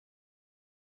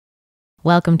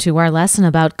Welcome to our lesson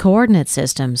about coordinate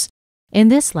systems. In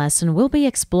this lesson, we'll be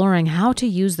exploring how to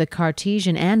use the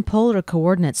Cartesian and polar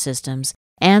coordinate systems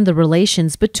and the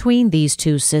relations between these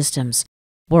two systems.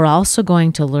 We're also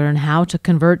going to learn how to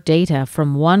convert data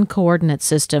from one coordinate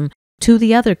system to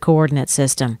the other coordinate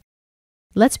system.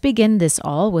 Let's begin this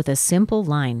all with a simple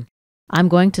line. I'm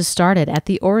going to start it at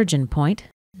the origin point,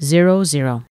 0,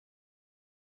 0.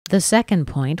 The second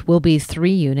point will be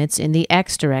 3 units in the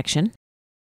x direction,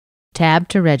 tab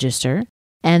to register,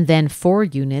 and then 4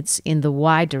 units in the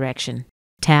y direction,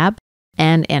 tab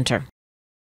and enter.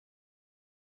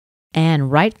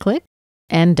 And right-click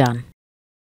and done.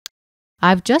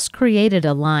 I've just created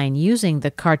a line using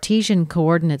the Cartesian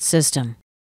coordinate system.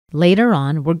 Later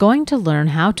on, we're going to learn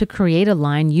how to create a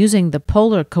line using the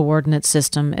polar coordinate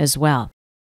system as well.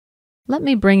 Let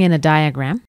me bring in a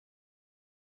diagram.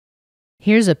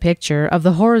 Here's a picture of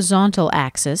the horizontal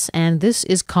axis, and this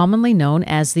is commonly known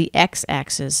as the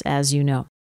x-axis, as you know.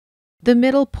 The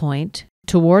middle point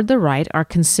toward the right are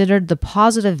considered the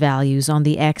positive values on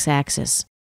the x-axis.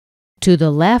 To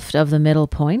the left of the middle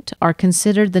point are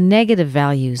considered the negative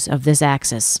values of this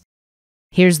axis.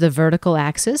 Here's the vertical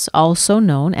axis, also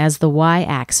known as the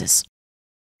y-axis.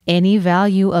 Any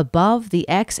value above the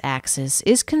x-axis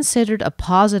is considered a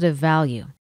positive value.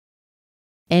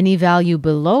 Any value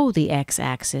below the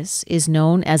x-axis is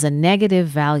known as a negative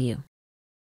value.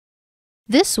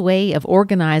 This way of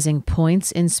organizing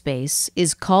points in space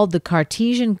is called the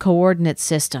Cartesian coordinate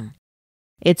system.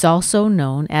 It's also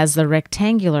known as the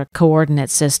rectangular coordinate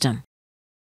system.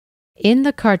 In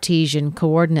the Cartesian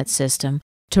coordinate system,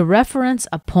 to reference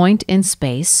a point in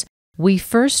space, we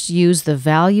first use the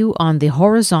value on the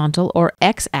horizontal or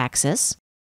x-axis,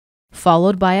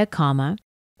 followed by a comma,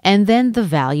 and then the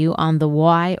value on the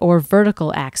y or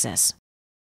vertical axis.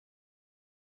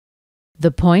 The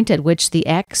point at which the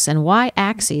x and y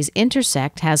axes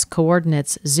intersect has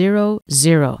coordinates 0,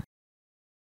 0.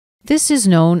 This is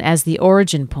known as the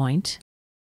origin point,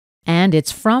 and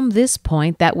it's from this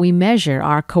point that we measure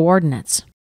our coordinates.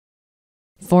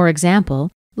 For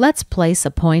example, let's place a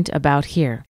point about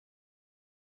here.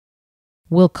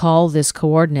 We'll call this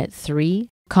coordinate 3,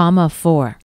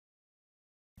 4.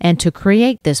 And to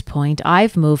create this point,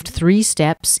 I've moved 3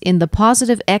 steps in the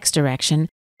positive x direction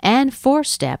and 4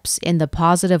 steps in the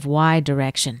positive y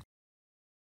direction.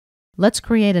 Let's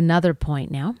create another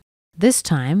point now. This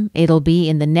time, it'll be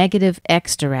in the negative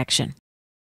x direction.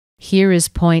 Here is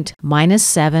point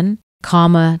 -7,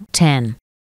 10.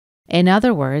 In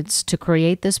other words, to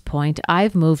create this point,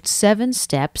 I've moved 7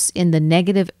 steps in the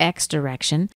negative x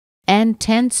direction and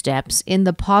 10 steps in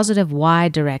the positive y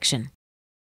direction.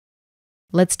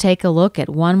 Let's take a look at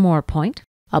one more point,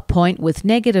 a point with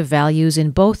negative values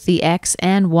in both the x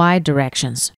and y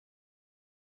directions.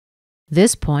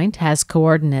 This point has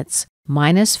coordinates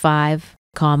 -5,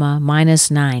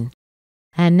 -9.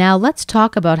 And now let's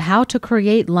talk about how to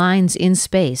create lines in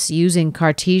space using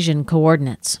Cartesian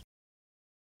coordinates.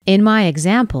 In my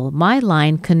example, my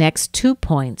line connects 2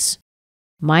 points,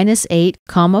 -8,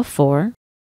 4,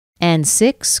 and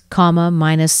 6,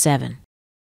 -7.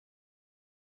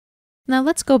 Now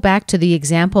let's go back to the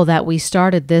example that we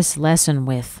started this lesson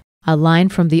with, a line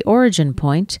from the origin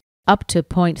point up to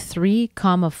point 3,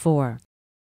 4.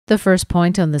 The first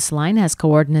point on this line has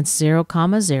coordinates 0,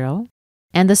 0,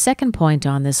 and the second point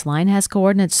on this line has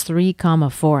coordinates 3,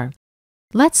 4.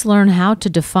 Let's learn how to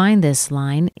define this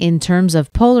line in terms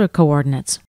of polar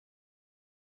coordinates.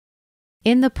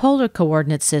 In the polar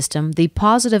coordinate system, the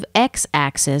positive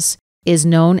x-axis is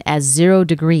known as 0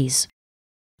 degrees.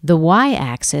 The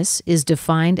y-axis is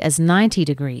defined as 90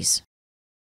 degrees.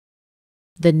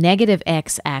 The negative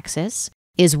x-axis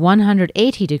is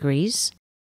 180 degrees,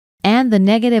 and the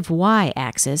negative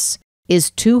y-axis is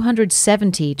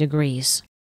 270 degrees.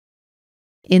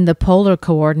 In the polar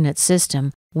coordinate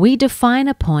system, we define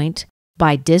a point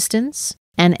by distance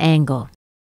and angle.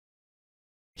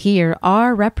 Here,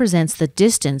 r represents the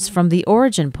distance from the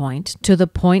origin point to the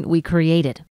point we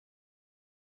created.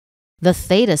 The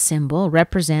theta symbol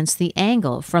represents the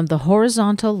angle from the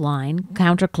horizontal line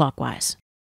counterclockwise.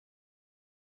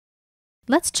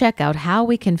 Let's check out how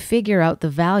we can figure out the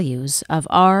values of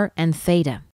r and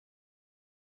theta.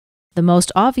 The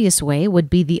most obvious way would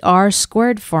be the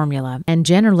r² formula, and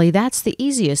generally that's the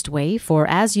easiest way for,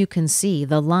 as you can see,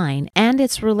 the line and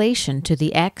its relation to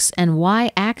the x and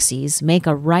y axes make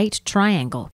a right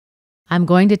triangle. I'm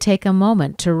going to take a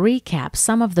moment to recap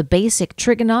some of the basic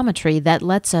trigonometry that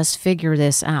lets us figure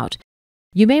this out.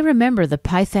 You may remember the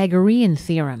Pythagorean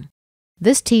theorem.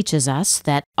 This teaches us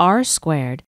that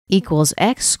r² equals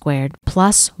x²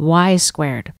 plus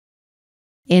y².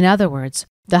 In other words,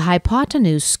 The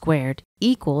hypotenuse squared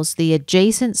equals the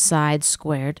adjacent side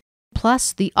squared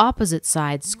plus the opposite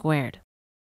side squared.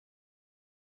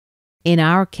 In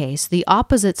our case, the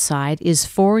opposite side is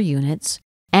 4 units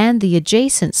and the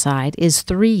adjacent side is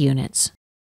 3 units.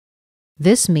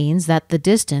 This means that the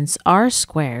distance r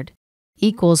squared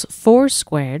equals 4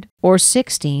 squared, or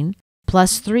 16,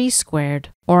 plus 3 squared,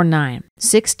 or 9.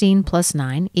 16 plus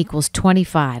 9 equals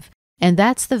 25, and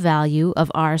that's the value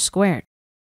of r squared.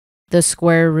 The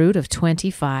square root of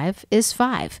 25 is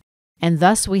 5, and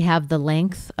thus we have the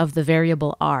length of the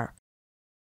variable r.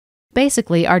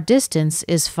 Basically, our distance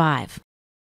is 5.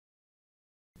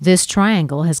 This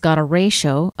triangle has got a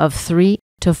ratio of 3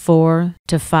 to 4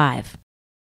 to 5.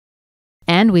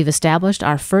 And we've established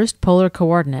our first polar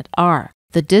coordinate, r,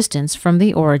 the distance from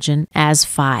the origin, as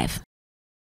 5.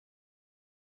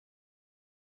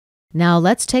 Now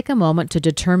let's take a moment to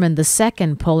determine the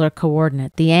second polar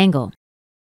coordinate, the angle.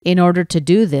 In order to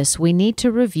do this, we need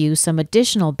to review some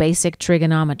additional basic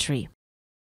trigonometry.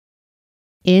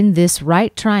 In this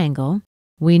right triangle,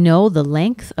 we know the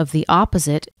length of the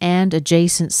opposite and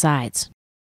adjacent sides.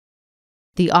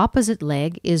 The opposite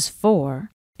leg is 4,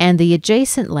 and the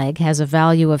adjacent leg has a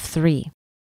value of 3.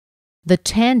 The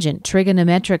tangent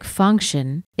trigonometric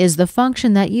function is the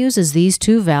function that uses these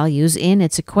two values in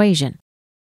its equation.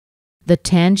 The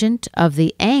tangent of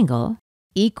the angle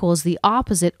equals the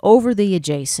opposite over the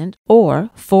adjacent, or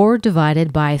 4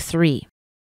 divided by 3.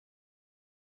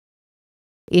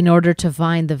 In order to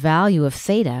find the value of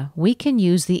theta, we can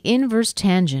use the inverse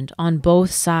tangent on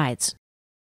both sides.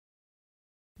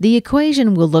 The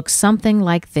equation will look something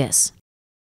like this.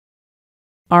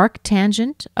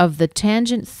 Arctangent of the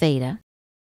tangent theta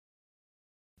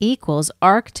equals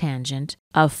arctangent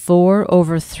of 4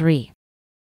 over 3.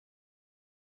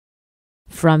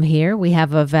 From here, we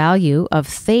have a value of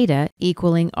theta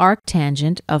equaling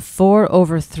arctangent of 4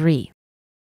 over 3.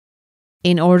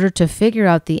 In order to figure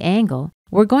out the angle,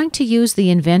 we're going to use the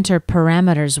Inventor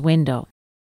Parameters window.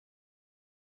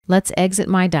 Let's exit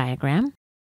my diagram,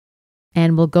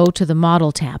 and we'll go to the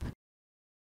Model tab.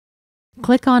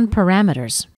 Click on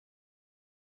Parameters.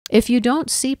 If you don't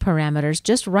see parameters,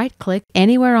 just right-click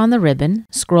anywhere on the ribbon,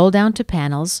 scroll down to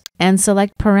Panels, and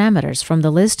select Parameters from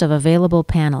the list of available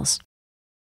panels.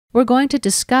 We're going to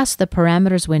discuss the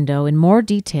Parameters window in more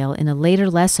detail in a later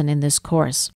lesson in this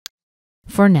course.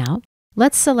 For now,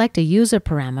 let's select a user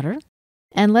parameter,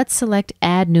 and let's select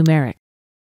Add Numeric.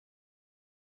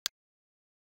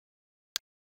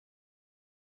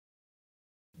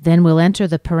 Then we'll enter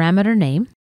the parameter name,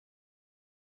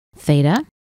 theta.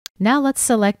 Now let's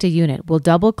select a unit. We'll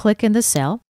double-click in the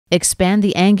cell, expand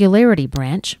the angularity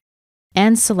branch,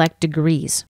 and select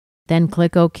degrees. Then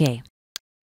click OK.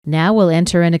 Now we'll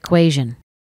enter an equation.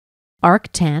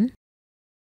 Arctan,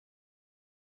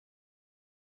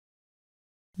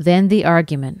 then the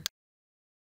argument.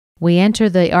 We enter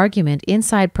the argument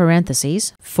inside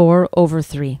parentheses, 4 over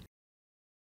 3.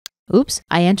 Oops,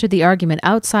 I entered the argument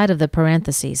outside of the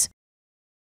parentheses.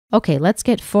 Okay, let's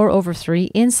get 4 over 3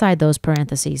 inside those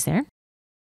parentheses there.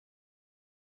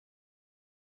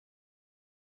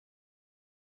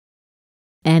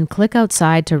 And click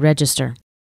outside to register.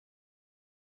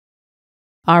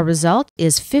 Our result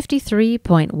is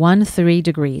 53.13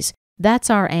 degrees.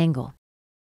 That's our angle.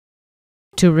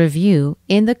 To review,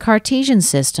 in the Cartesian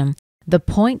system, the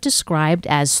point described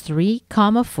as 3,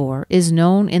 4 is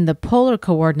known in the polar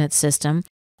coordinate system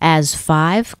as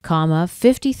 5,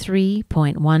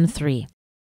 53.13.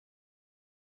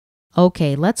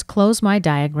 Okay, let's close my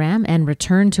diagram and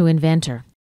return to Inventor.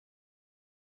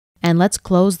 And let's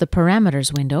close the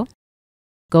Parameters window.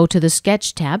 Go to the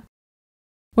Sketch tab.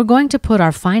 We're going to put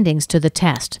our findings to the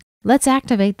test. Let's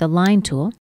activate the Line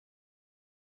tool.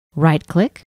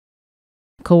 Right-click,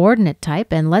 Coordinate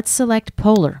type, and let's select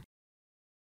Polar.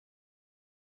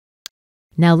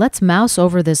 Now let's mouse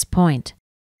over this point.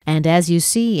 And as you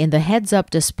see in the heads-up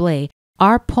display,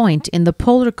 our point in the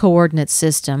polar coordinate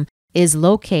system is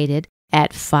located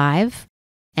at 5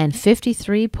 and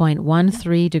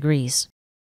 53.13 degrees.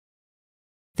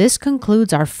 This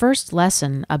concludes our first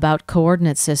lesson about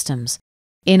coordinate systems.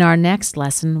 In our next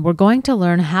lesson, we're going to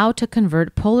learn how to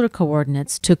convert polar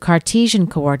coordinates to Cartesian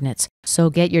coordinates.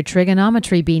 So get your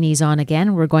trigonometry beanies on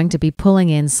again. We're going to be pulling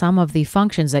in some of the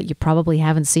functions that you probably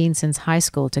haven't seen since high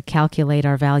school to calculate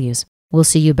our values. We'll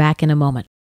see you back in a moment.